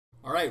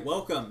Alright,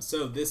 welcome.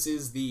 So this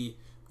is the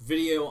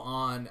video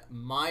on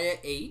Maya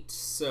 8.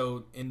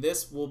 So in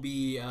this we'll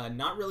be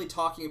not really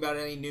talking about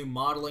any new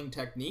modeling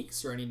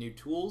techniques or any new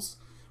tools.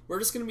 We're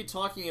just going to be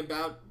talking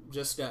about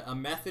just a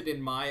method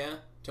in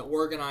Maya to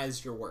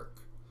organize your work.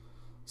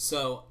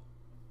 So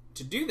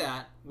to do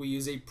that, we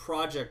use a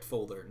project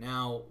folder.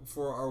 Now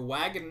for our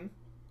wagon,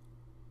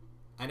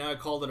 I know I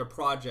called it a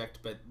project,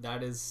 but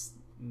that is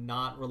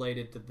not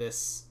related to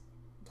this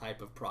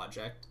type of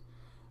project.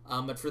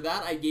 But for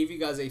that, I gave you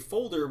guys a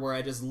folder where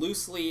I just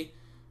loosely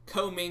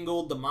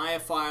commingled the Maya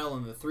file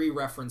and the 3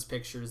 reference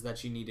pictures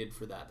that you needed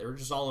for that. They were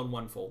just all in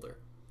one folder.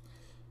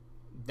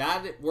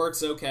 That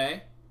works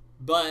okay,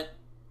 but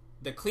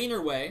the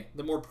cleaner way,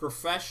 the more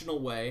professional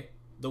way,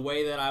 the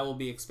way that I will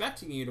be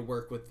expecting you to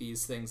work with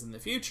these things in the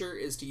future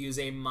is to use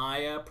a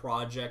Maya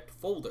project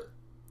folder.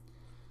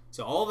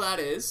 So all that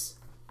is,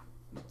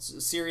 it's a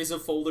series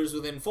of folders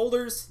within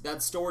folders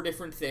that store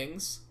different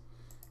things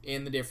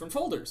in the different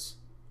folders.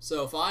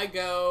 So if I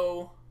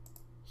go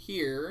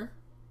here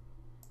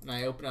and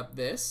I open up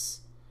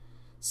this,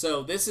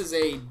 so this is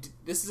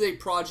a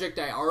project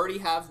I already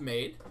have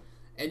made,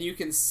 and you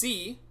can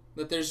see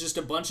that there's just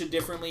a bunch of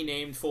differently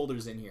named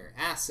folders in here: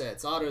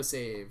 assets,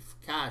 autosave,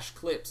 cache,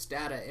 clips,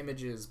 data,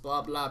 images,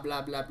 blah blah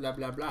blah blah blah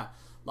blah blah.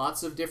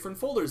 Lots of different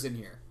folders in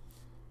here.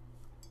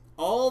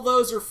 All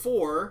those are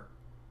for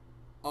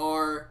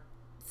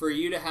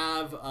you to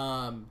have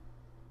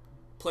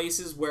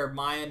places where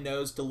Maya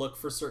knows to look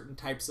for certain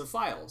types of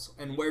files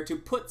and where to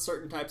put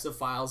certain types of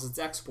files it's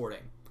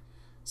exporting.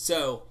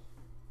 So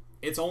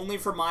it's only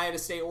for Maya to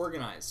stay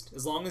organized.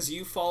 As long as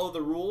you follow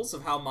the rules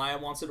of how Maya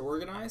wants it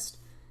organized,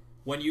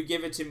 when you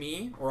give it to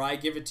me or I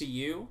give it to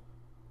you,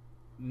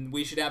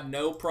 we should have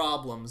no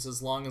problems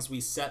as long as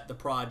we set the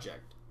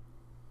project.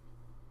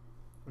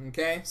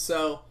 Okay,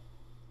 so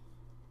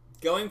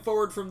going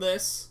forward from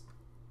this,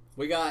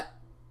 we got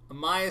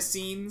Maya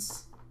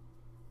scenes.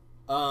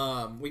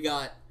 We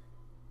got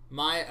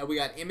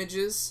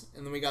images,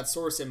 and then we got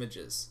source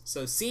images.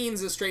 So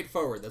scenes is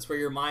straightforward. That's where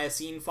your Maya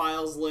scene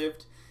files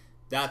lived.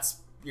 That's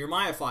your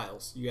Maya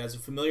files. You guys are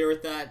familiar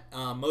with that.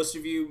 Most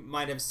of you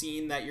might have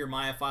seen that your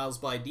Maya files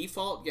by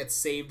default get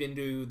saved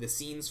into the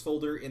scenes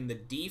folder in the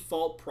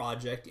default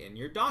project in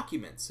your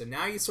documents. So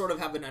now you sort of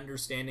have an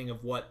understanding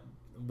of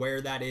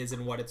where that is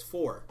and what it's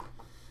for.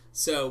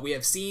 So we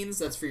have scenes,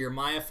 that's for your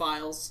Maya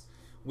files.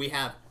 We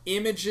have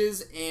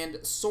images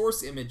and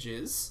source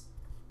images,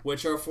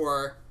 which are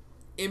for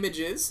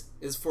images,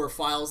 is for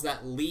files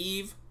that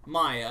leave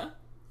Maya.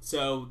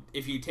 So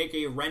if you take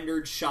a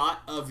rendered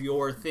shot of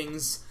your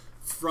things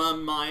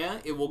from Maya,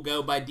 it will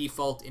go by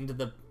default into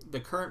the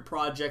current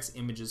project's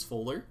images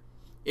folder.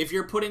 If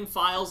you're putting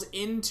files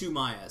into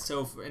Maya,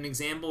 so an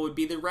example would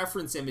be the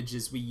reference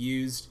images we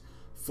used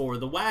for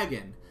the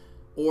wagon,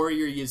 or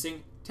you're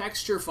using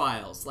texture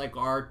files like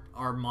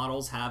our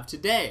models have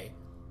today,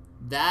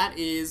 that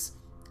is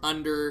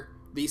under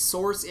the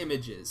source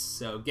images.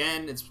 So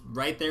again, it's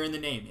right there in the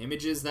name,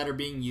 images that are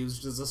being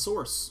used as a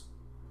source.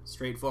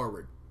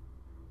 Straightforward.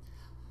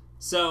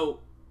 So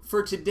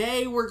for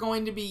today, we're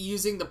going to be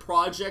using the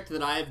project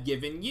that I have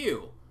given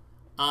you.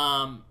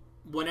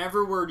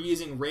 Whenever we're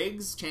using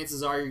rigs,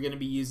 chances are you're going to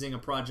be using a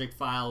project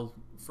file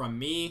from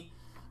me.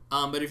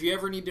 But if you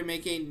ever need to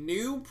make a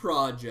new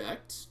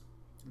project,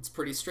 it's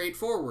pretty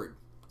straightforward.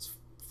 It's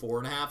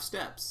 4.5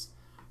 steps.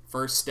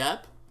 First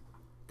step,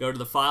 go to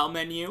the File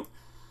menu,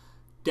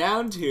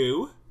 down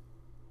to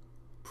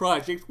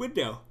Project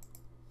Window.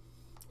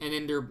 And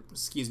under,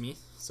 excuse me,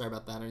 sorry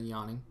about that, I'm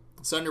yawning.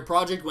 So under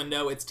Project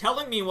Window, it's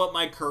telling me what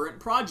my current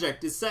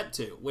project is set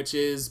to, which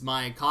is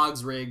my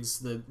cogs rigs,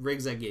 the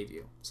rigs I gave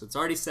you. So it's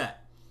already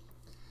set.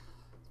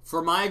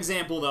 For my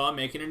example, though, I'm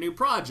making a new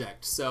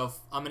project. So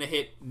I'm going to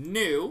hit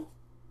New,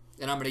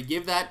 and I'm going to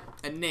give that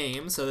a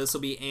name. So this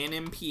will be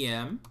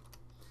ANMPM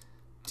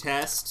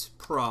Test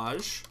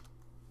Proj.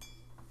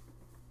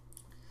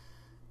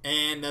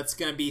 And that's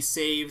going to be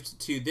saved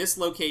to this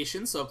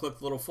location. So I'll click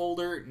the little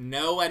folder.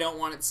 No, I don't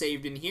want it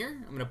saved in here.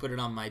 I'm going to put it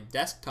on my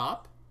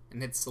desktop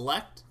and hit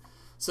select.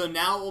 So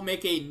now it will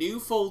make a new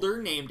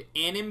folder named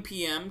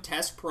ANMPM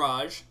Test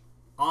Proj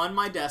on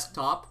my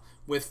desktop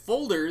with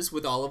folders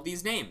with all of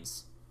these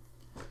names.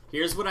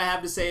 Here's what I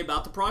have to say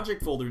about the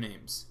project folder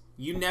names.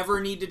 You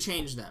never need to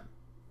change them.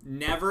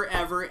 Never,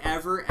 ever,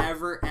 ever,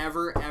 ever,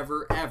 ever,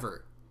 ever,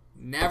 ever.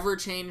 Never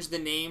change the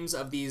names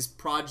of these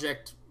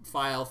project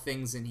file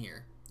things in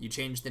here. You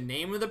change the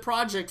name of the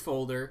project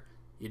folder,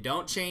 you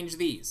don't change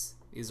these.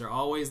 These are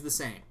always the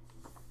same.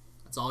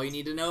 That's all you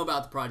need to know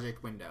about the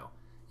project window.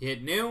 You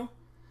hit New,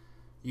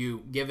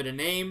 you give it a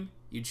name,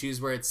 you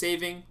choose where it's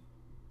saving,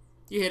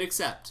 you hit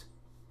Accept.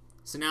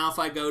 So now if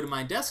I go to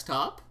my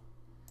desktop,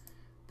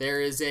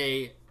 there is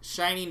a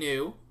shiny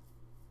new,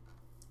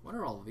 what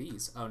are all of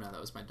these? Oh no,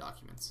 that was my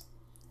documents.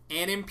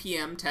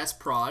 ANMPM Test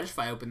Proj, if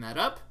I open that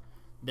up,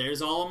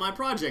 there's all of my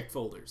project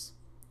folders.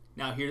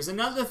 Now here's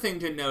another thing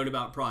to note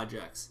about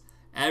projects.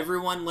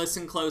 Everyone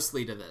listen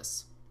closely to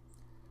this.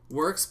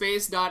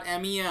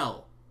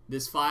 Workspace.mel,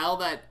 this file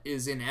that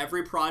is in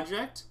every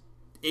project,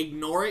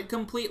 ignore it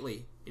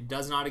completely. It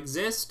does not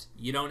exist.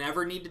 You don't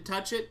ever need to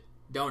touch it.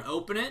 Don't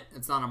open it.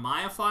 It's not a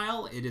Maya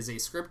file. It is a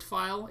script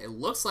file. It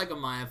looks like a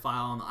Maya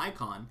file on the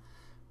icon,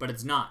 but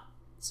it's not.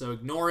 So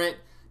ignore it.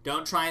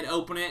 Don't try and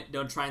open it.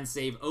 Don't try and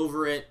save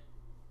over it.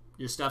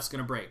 Your stuff's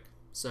going to break.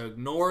 So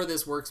ignore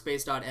this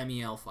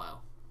workspace.mel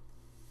file.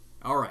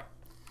 All right.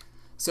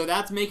 So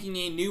that's making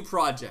a new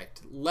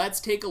project. Let's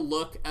take a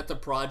look at the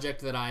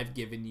project that I've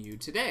given you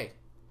today.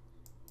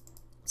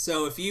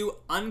 So if you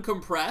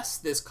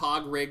uncompress this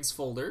CogRigs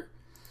folder,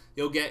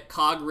 you'll get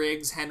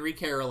CogRigs Henry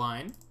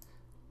Caroline.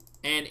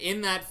 And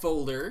in that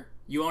folder,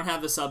 you won't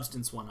have the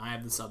Substance one. I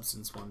have the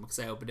Substance one because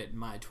I opened it in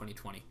my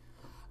 2020.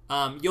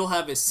 You'll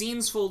have a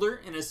Scenes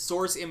folder and a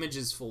Source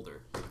Images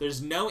folder.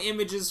 There's no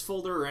Images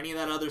folder or any of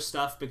that other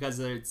stuff because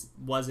it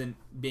wasn't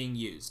being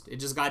used. It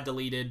just got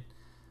deleted.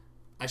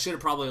 I should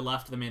have probably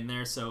left them in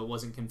there so it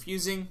wasn't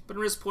confusing, but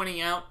I'm just pointing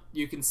out,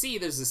 you can see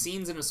there's a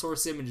Scenes and a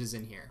Source Images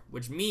in here,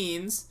 which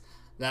means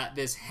that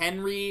this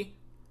CogRigs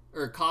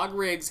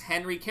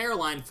Henry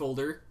Caroline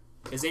folder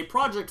is a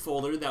project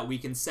folder that we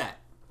can set.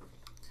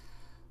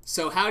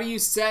 So how do you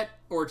set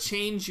or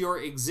change your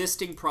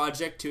existing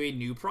project to a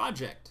new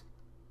project?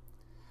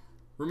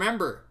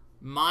 Remember,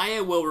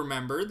 Maya will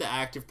remember the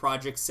active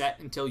project set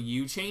until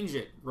you change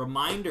it.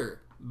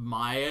 Reminder,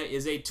 Maya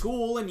is a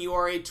tool and you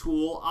are a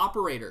tool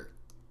operator.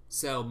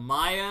 So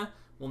Maya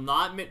will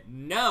not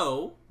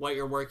know what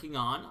you're working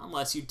on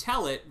unless you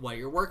tell it what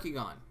you're working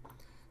on.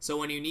 So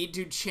when you need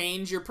to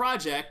change your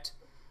project,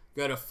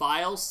 go to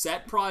File,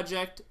 Set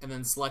Project, and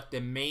then select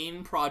the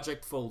main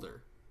project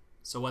folder.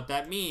 So what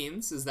that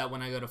means is that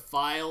when I go to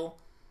File,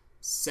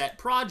 Set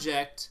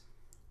Project,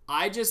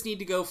 I just need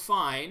to go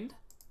find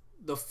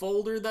the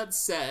folder that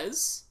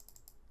says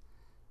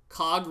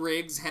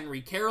CogRigs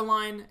Henry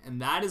Caroline,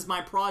 and that is my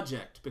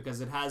project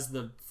because it has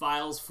the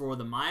files for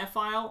the Maya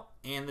file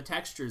and the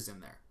textures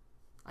in there.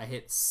 I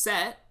hit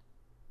Set,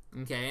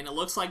 okay, and it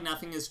looks like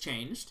nothing has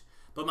changed,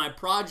 but my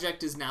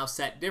project is now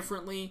set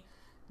differently.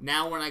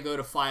 Now when I go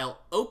to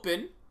File,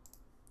 Open,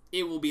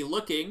 it will be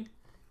looking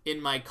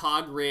in my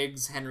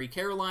CogRigs Henry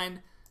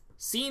Caroline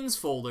Scenes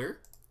folder,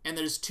 and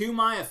there's 2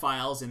 Maya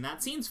files in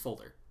that Scenes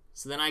folder.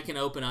 So then I can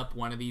open up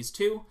one of these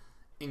 2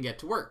 and get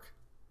to work.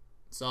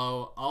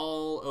 So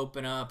I'll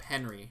open up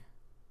Henry.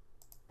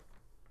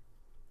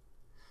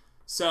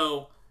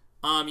 So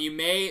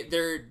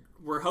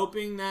we're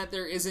hoping that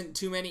there isn't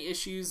too many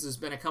issues. There's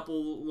been a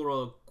couple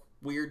little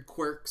weird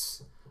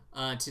quirks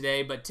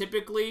today, but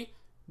typically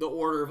the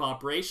order of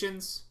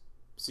operations.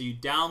 So you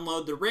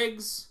download the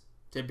rigs.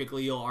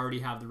 Typically you'll already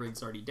have the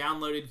rigs already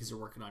downloaded because you're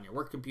working on your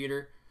work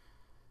computer.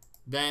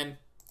 Then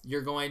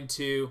you're going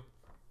to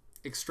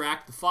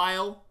extract the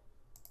file.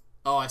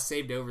 Oh, I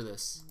saved over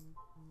this.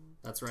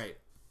 That's right.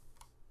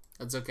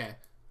 That's okay.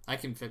 I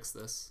can fix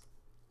this.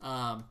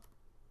 There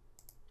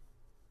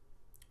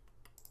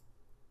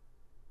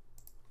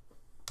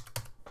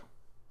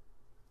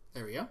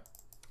we go.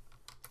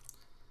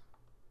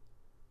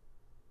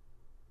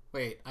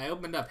 Wait, I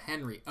opened up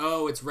Henry.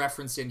 Oh, it's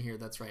referenced in here.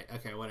 That's right.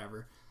 Okay,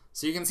 whatever.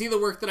 So you can see the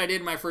work that I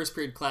did in my first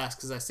period class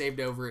because I saved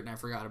over it and I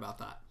forgot about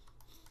that.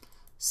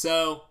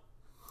 So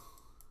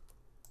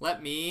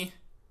let me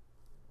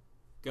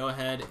go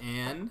ahead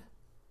and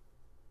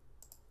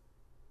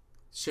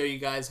show you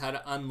guys how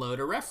to unload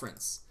a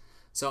reference.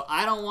 So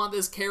I don't want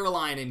this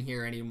Caroline in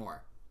here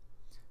anymore.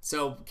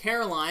 So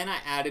Caroline I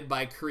added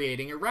by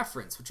creating a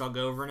reference, which I'll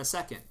go over in a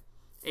second.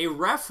 A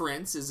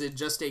reference is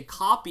just a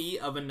copy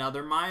of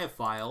another Maya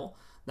file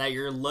that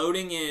you're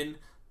loading in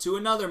to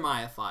another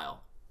Maya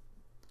file.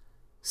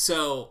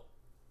 So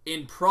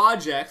in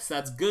projects,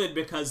 that's good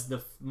because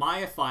the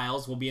Maya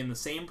files will be in the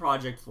same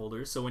project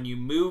folder. So when you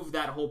move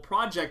that whole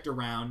project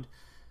around,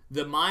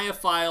 the Maya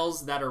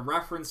files that are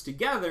referenced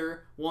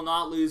together will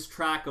not lose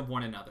track of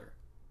one another.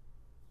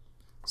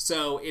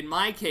 So in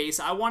my case,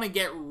 I want to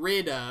get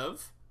rid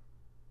of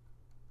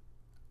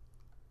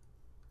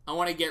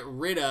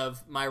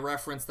my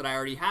reference that I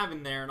already have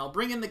in there, and I'll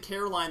bring in the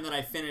Caroline that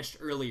I finished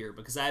earlier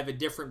because I have a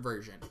different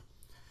version.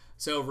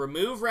 So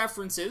remove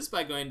references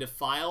by going to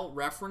File,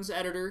 Reference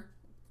Editor,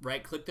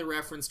 right-click the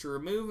reference to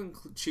remove, and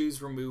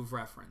choose Remove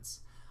Reference.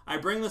 I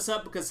bring this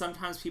up because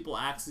sometimes people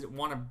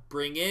want to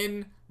bring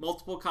in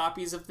multiple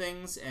copies of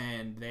things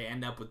and they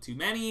end up with too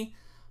many.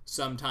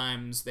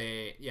 Sometimes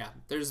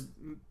there's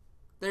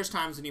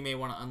times when you may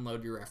want to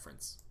unload your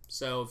reference.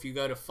 So if you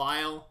go to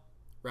File,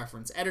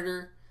 Reference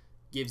Editor,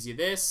 gives you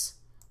this.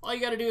 All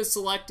you got to do is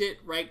select it,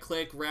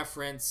 right-click,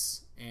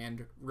 Reference,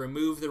 and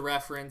remove the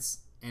reference,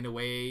 and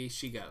away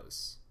she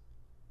goes.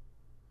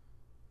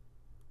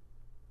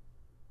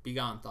 Be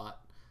gone,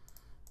 thought.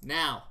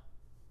 Now,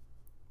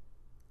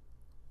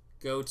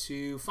 go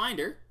to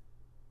Finder,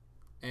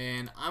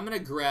 and I'm going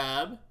to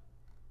grab,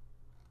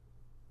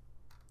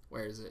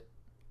 where is it?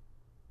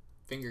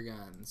 Finger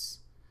guns.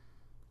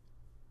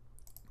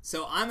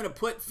 So I'm going to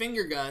put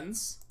finger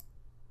guns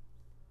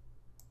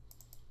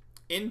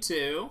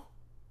into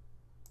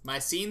my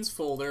scenes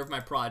folder of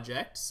my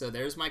project. So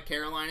there's my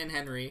Caroline and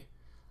Henry.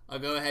 I'll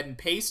go ahead and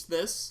paste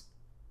this.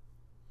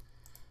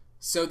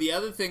 So the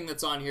other thing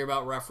that's on here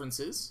about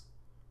references,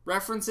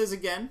 References,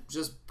 again,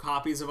 just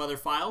copies of other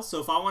files.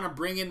 So if I want to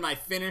bring in my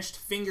finished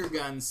finger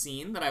gun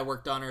scene that I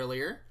worked on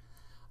earlier,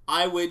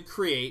 I would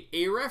create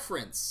a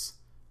reference.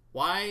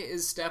 Why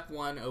is step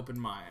 1 Open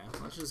Maya?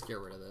 Let's just get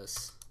rid of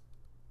this.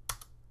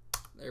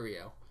 There we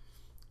go.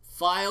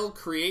 File,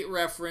 create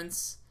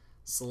reference,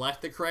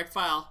 select the correct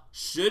file.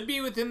 Should be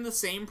within the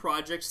same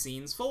project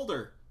scenes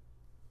folder.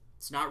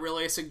 It's not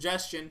really a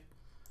suggestion.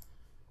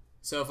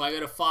 So if I go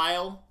to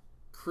File,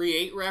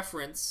 create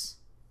reference,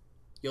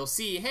 you'll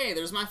see, hey,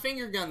 there's my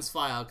finger guns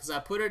file because I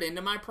put it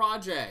into my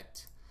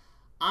project.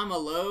 I'm a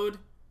load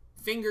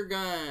finger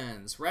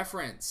guns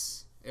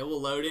reference. It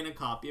will load in a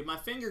copy of my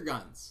finger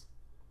guns.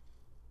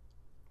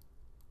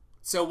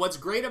 So what's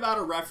great about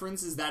a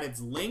reference is that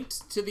it's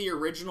linked to the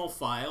original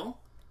file.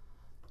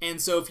 And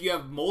so if you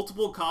have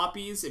multiple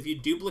copies, if you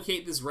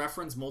duplicate this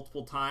reference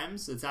multiple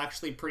times, it's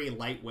actually pretty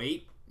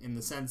lightweight in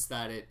the sense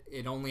that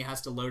it only has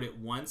to load it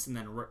once and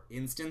then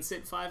instance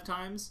it 5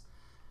 times.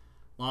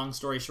 Long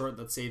story short,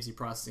 that saves you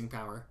processing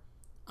power.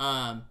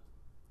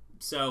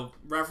 So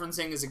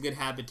referencing is a good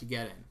habit to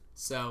get in.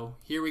 So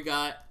here we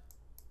got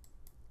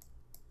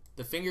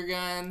the finger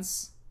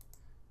guns,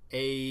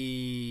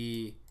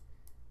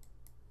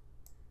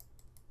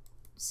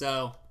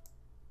 so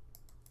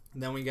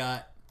then we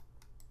got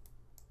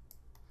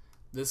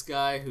this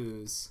guy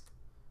who's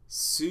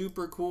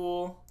super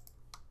cool.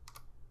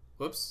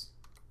 Whoops.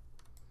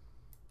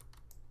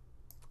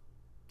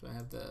 Do I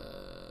have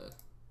the...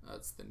 Oh,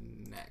 it's the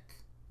neck.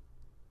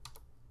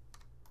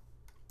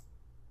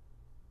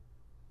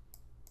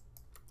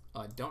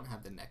 Oh, I don't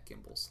have the neck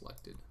gimbal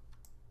selected.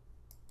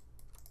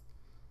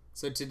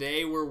 So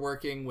today we're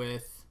working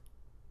with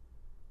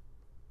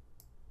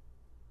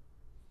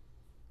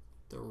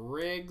the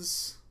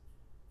rigs.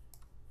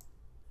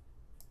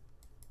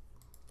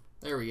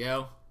 There we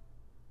go.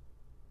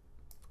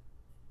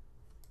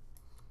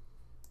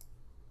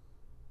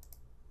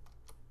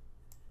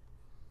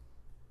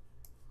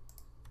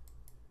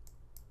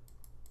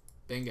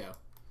 Bingo.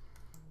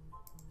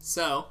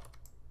 So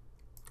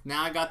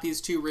now I got these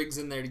 2 rigs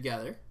in there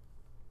together.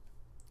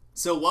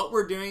 So what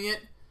we're doing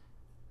it,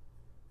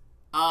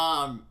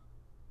 I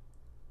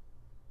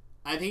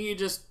think you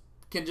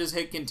can just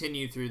hit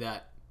continue through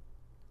that.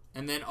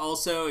 And then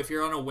also, if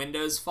you're on a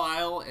Windows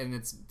file and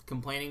it's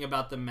complaining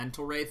about the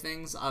mental ray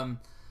things,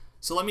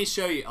 so let me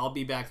show you. I'll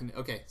be back in.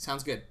 Okay,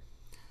 sounds good.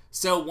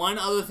 So one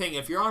other thing,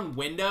 if you're on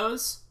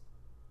Windows,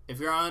 if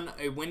you're on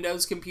a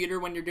Windows computer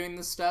when you're doing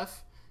this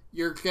stuff,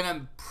 you're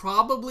gonna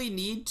probably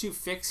need to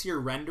fix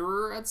your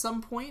renderer at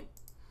some point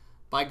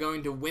by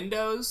going to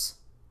Windows,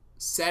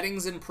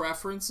 Settings and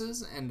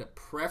Preferences, and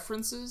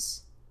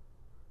Preferences.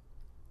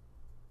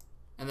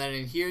 And then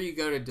in here you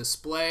go to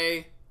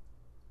Display.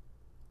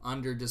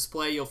 Under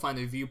Display, you'll find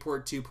the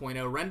Viewport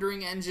 2.0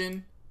 rendering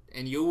engine,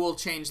 and you will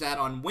change that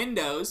on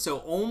Windows.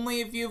 So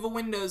only if you have a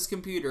Windows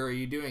computer are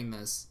you doing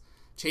this.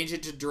 Change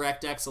it to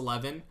DirectX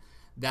 11.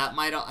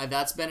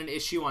 That's been an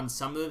issue on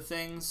some of the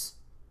things.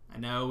 I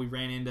know we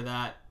ran into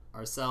that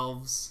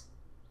ourselves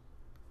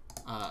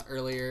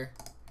earlier.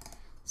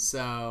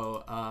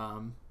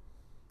 So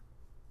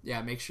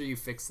yeah, make sure you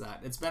fix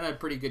that. It's been a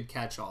pretty good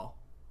catch-all.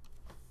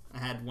 I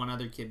had one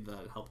other kid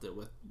that helped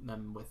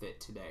them with it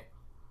today.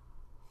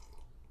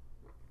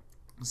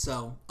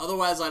 So,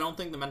 otherwise, I don't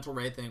think the mental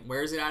ray thing...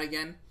 Where is it at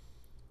again?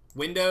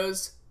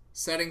 Windows,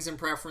 Settings and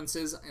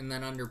Preferences, and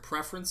then under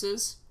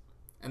Preferences,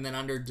 and then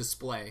under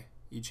Display,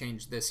 you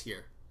change this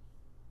here.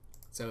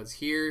 So it's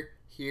here,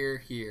 here,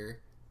 here.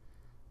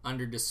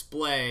 Under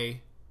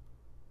Display,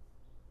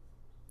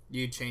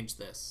 you change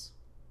this.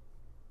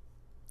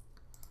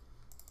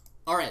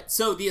 Alright,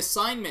 so the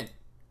assignment.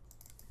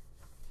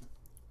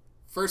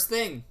 First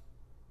thing,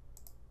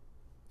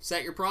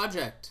 set your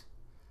project.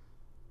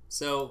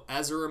 So,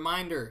 as a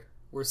reminder,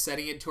 we're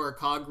setting it to our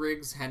cog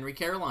rigs Henry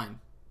Caroline.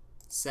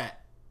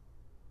 Set.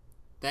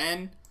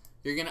 Then,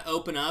 you're going to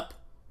open up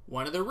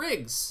one of the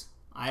rigs.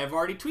 I have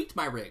already tweaked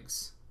my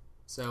rigs.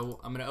 So,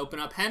 I'm going to open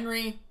up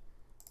Henry.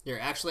 Here,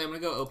 actually, I'm going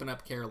to go open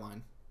up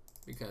Caroline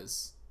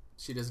because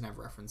she doesn't have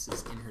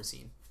references in her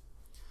scene.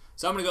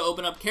 So, I'm going to go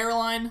open up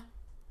Caroline.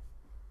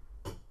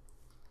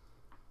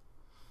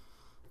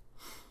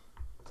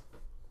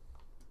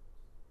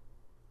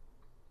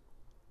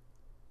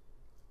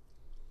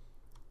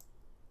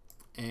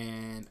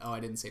 And, oh, I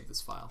didn't save this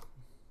file.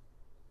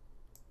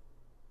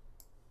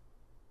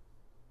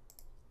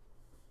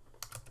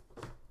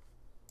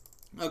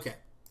 Okay.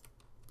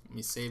 Let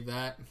me save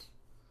that.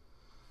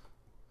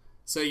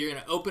 So you're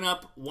going to open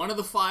up one of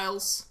the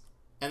files,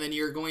 and then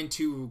you're going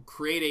to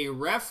create a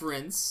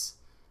reference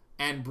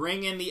and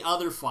bring in the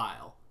other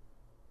file.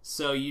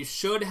 So you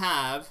should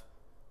have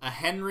a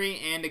Henry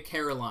and a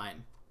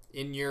Caroline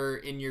in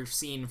your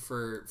scene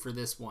for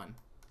this one.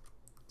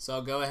 So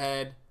I'll go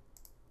ahead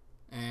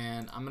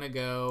and I'm going to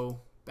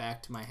go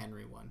back to my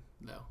Henry one,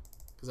 though,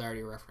 because I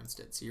already referenced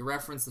it. So you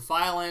reference the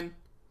file in,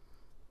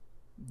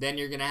 then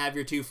you're going to have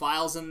your 2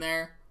 files in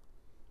there.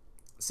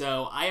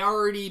 So I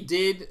already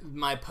did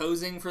my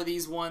posing for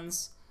these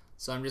ones,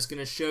 so I'm just going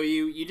to show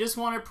you. You just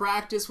want to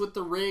practice with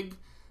the rig.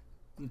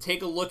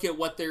 take a look at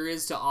what there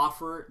is to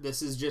offer.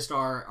 This is just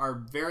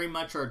our very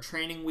much our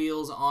training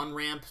wheels on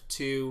ramp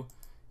to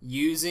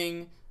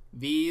using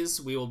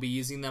these. We will be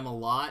using them a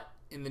lot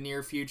in the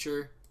near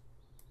future.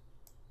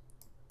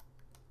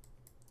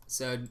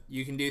 So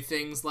you can do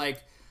things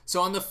like,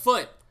 so on the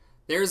foot,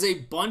 there's a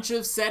bunch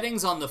of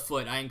settings on the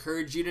foot I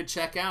encourage you to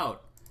check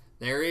out.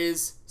 There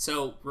is,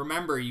 so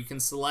remember, you can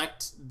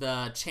select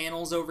the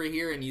channels over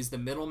here and use the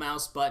middle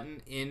mouse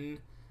button in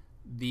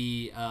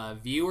the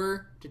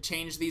viewer to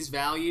change these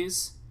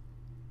values.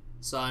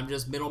 So I'm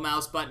just middle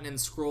mouse button and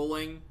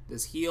scrolling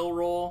this heel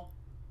roll.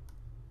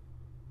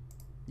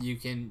 You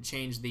can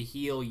change the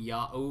heel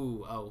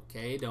ooh,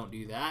 okay, don't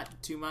do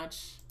that too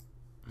much.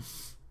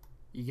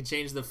 You can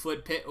change the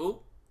foot pit.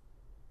 Oh,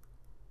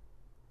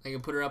 I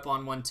can put her up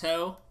on one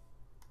toe.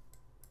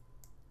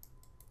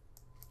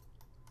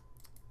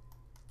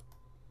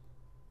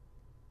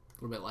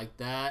 A little bit like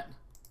that.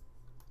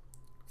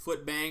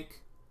 Foot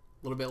bank,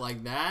 a little bit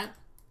like that.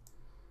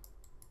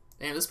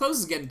 Damn, this pose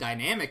is getting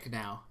dynamic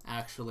now,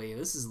 actually.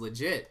 This is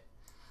legit.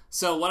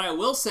 So what I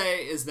will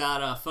say is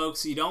that,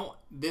 folks,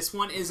 this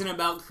one isn't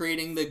about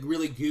creating the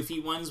really goofy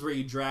ones where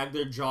you drag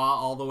their jaw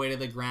all the way to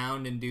the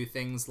ground and do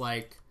things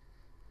like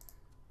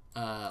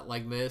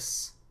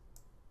this.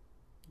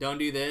 Don't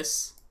do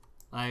this.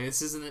 Like,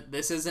 this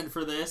isn't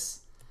for this.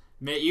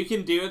 You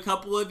can do a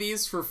couple of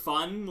these for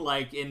fun,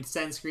 like, and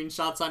send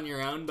screenshots on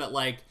your own, but,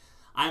 like,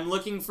 I'm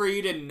looking for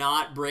you to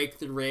not break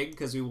the rig,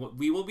 because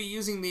we will be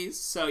using these,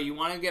 so you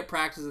want to get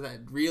practice with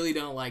that. Really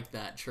don't like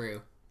that,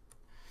 true.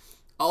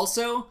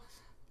 Also,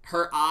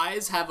 her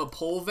eyes have a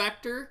pole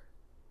vector.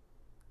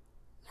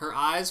 Her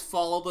eyes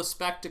follow the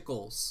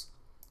spectacles.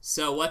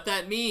 So what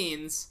that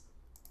means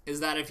is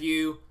that if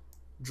you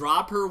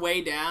drop her way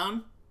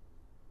down,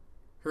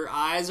 her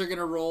eyes are going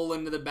to roll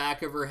into the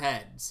back of her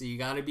head. So you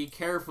got to be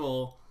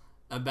careful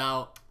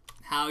about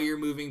how you're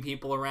moving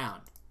people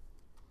around.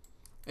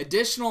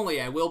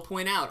 Additionally, I will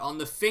point out on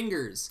the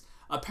fingers,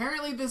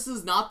 apparently this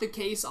is not the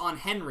case on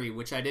Henry,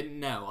 which I didn't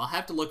know. I'll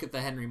have to look at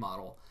the Henry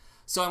model.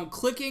 So I'm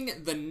clicking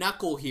the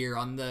knuckle here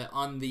on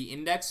the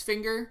index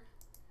finger.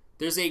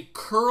 There's a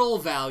curl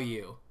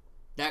value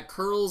that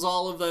curls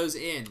all of those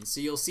in.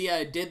 So you'll see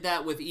I did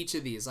that with each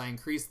of these. I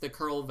increased the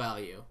curl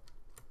value.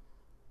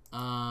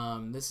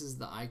 This is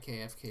the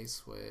IKFK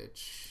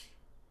switch.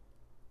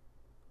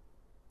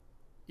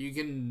 You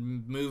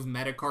can move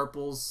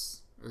metacarpals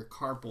or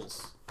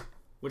carpals.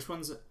 Which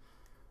ones?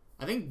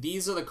 I think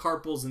these are the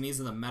carpals and these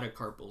are the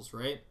metacarpals,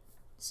 right?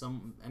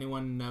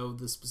 Anyone know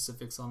the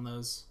specifics on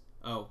those?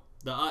 Oh,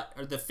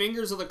 the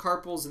fingers are the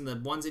carpals and the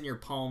ones in your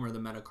palm are the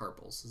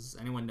metacarpals. Does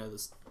anyone know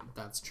this? If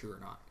that's true or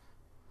not?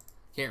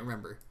 Can't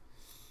remember.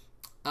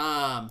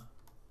 But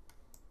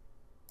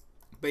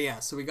yeah,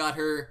 so we got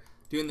her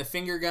doing the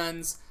finger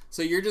guns.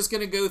 So you're just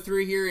going to go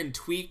through here and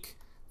tweak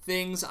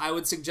things. I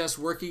would suggest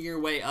working your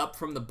way up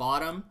from the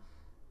bottom.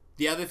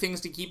 The other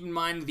things to keep in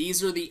mind,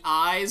 these are the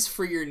eyes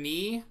for your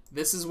knee.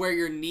 This is where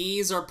your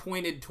knees are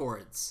pointed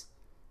towards.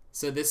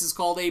 So this is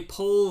called a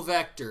pole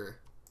vector.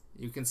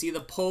 You can see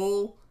the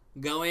pole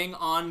going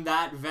on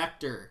that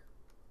vector.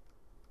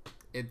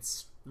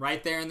 It's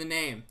right there in the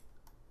name.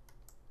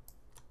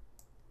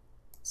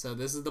 So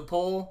this is the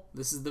pole,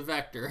 this is the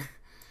vector.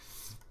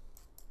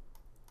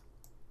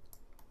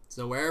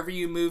 So wherever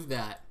you move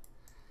that.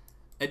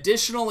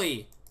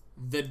 Additionally,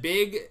 the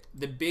big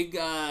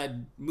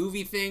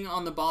movie thing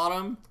on the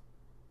bottom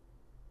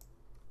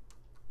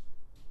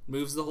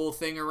moves the whole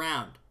thing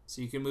around.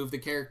 So you can move the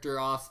character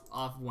off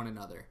one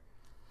another.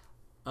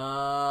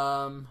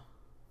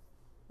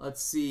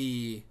 Let's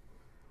see.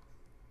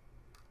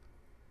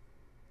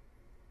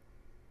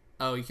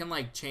 Oh, you can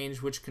like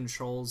change which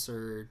controls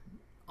are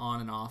on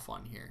and off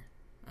on here.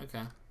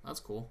 Okay, that's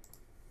cool.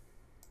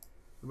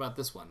 What about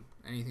this one?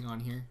 Anything on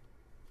here?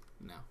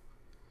 No.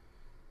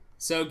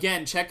 So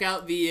again, check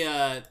out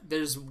the,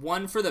 there's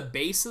one for the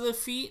base of the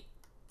feet,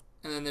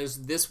 and then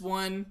there's this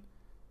one,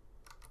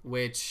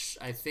 which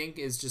I think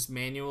is just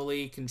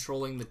manually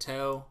controlling the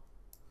toe.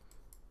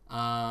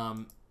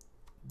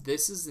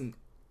 This is an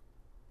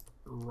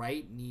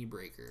right knee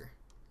breaker.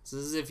 So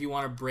this is if you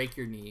want to break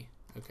your knee.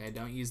 Okay,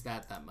 don't use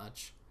that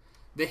much.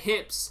 The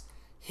hips.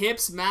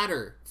 Hips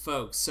matter,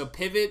 folks. So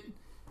pivot.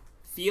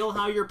 Feel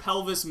how your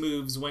pelvis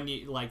moves when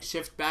you like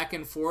shift back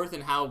and forth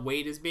and how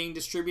weight is being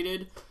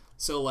distributed.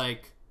 So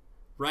like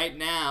right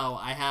now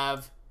I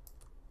have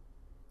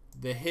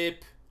the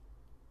hip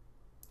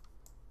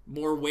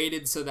more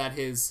weighted so that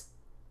his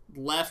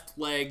left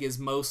leg is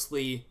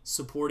mostly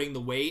supporting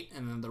the weight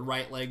and then the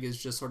right leg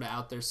is just sort of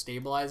out there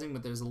stabilizing,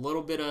 but there's a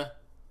little bit of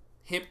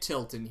hip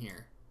tilt in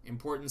here.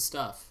 Important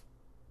stuff.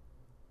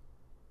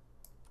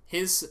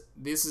 This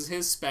is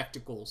his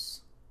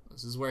spectacles.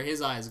 This is where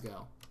his eyes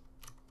go.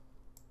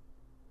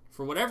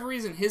 For whatever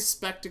reason, his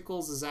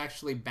spectacles is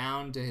actually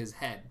bound to his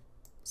head.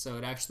 So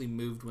it actually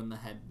moved when the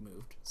head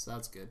moved. So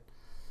that's good.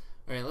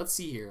 Alright, let's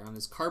see here. On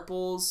his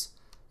carpals.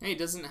 Hey, he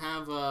doesn't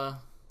have a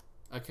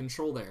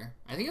control there.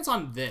 I think it's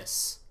on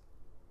this.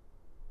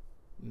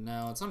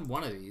 No, it's on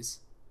one of these.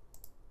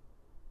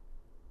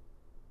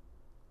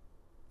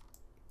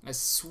 I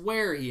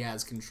swear he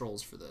has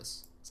controls for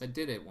this. Because I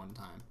did it one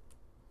time.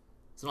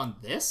 Is it on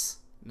this?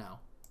 No.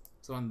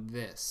 Is it on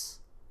this?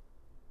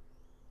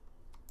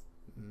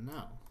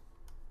 No.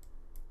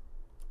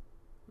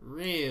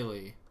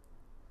 Really?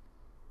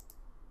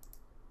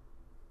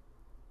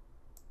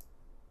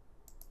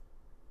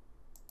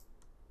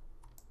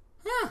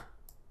 Huh.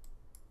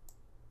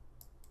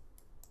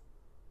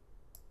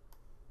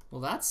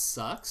 Well, that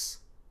sucks.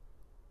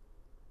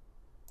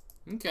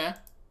 Okay.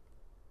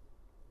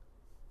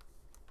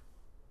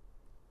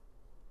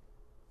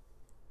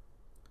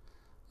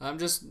 I'm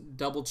just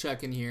double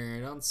checking here.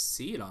 I don't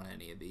see it on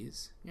any of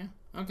these. Yeah.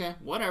 Okay.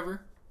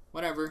 Whatever.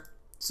 Whatever.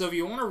 So if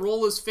you want to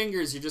roll his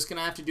fingers, you're just going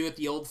to have to do it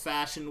the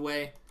old-fashioned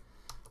way.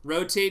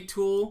 Rotate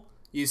tool.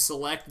 You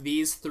select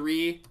these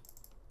three.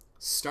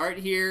 Start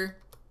here.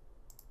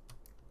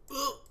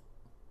 Ugh.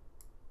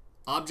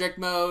 Object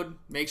mode.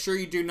 Make sure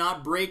you do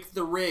not break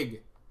the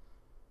rig.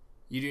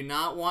 You do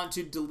not want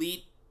to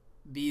delete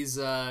these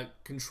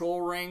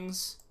control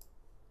rings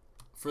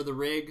for the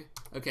rig.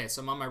 Okay,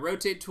 so I'm on my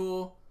rotate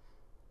tool.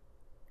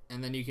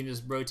 And then you can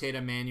just rotate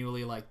them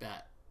manually like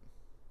that.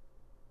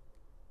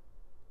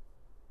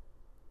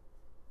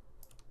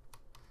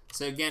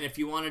 So again, if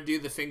you want to do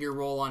the finger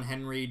roll on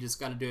Henry, you just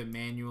got to do it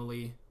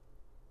manually.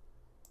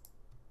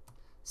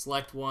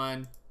 Select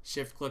one,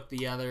 shift click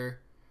the other,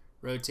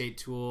 rotate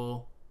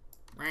tool.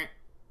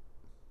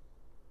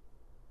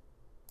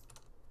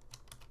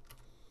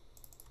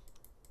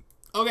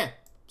 Okay,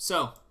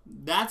 so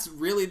that's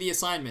really the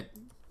assignment.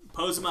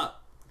 Pose them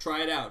up,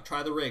 try it out,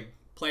 try the rig.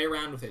 Play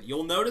around with it.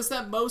 You'll notice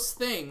that most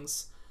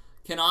things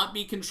cannot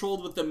be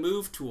controlled with the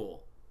move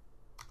tool.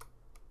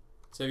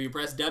 So if you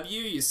press W,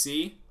 you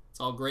see it's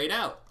all grayed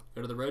out.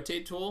 Go to the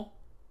rotate tool.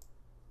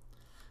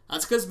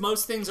 That's because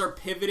most things are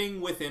pivoting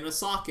within a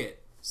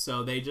socket.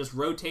 So they just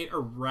rotate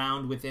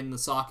around within the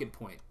socket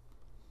point.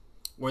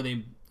 Or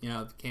they,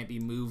 can't be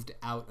moved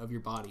out of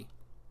your body.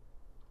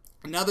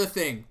 Another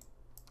thing.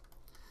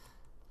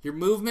 Your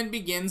movement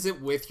begins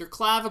with your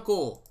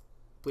clavicle.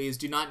 Please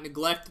do not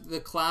neglect the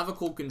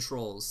clavicle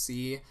controls.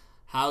 See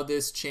how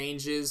this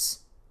changes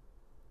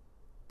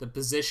the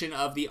position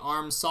of the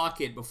arm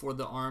socket before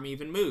the arm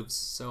even moves.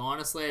 So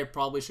honestly, I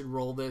probably should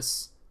roll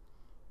this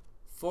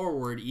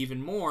forward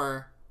even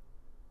more.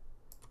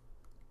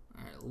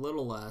 All right, a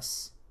little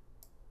less.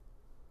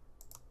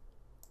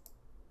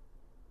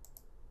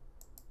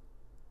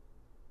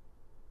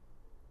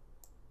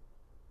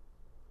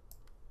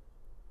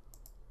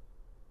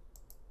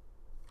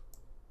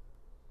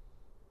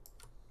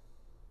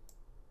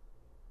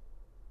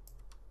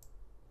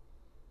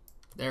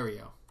 There we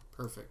go.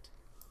 Perfect.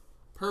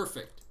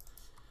 Perfect.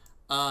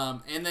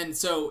 And then,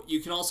 so you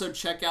can also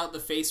check out the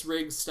face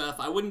rig stuff.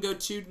 I wouldn't go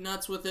too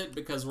nuts with it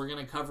because we're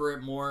going to cover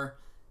it more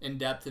in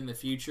depth in the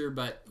future.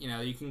 But,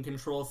 you can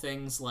control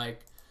things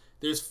like,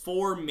 there's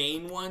 4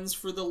 main ones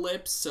for the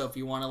lips. So if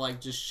you want to,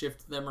 just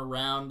shift them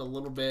around a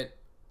little bit,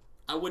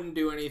 I wouldn't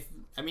do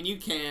anything. I mean, you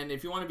can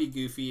if you want to be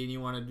goofy and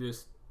you want to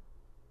just...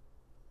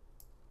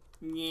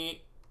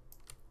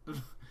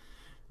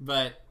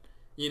 But...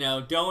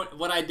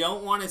 what I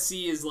don't want to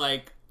see is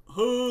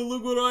oh,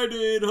 look what I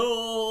did.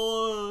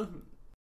 Oh.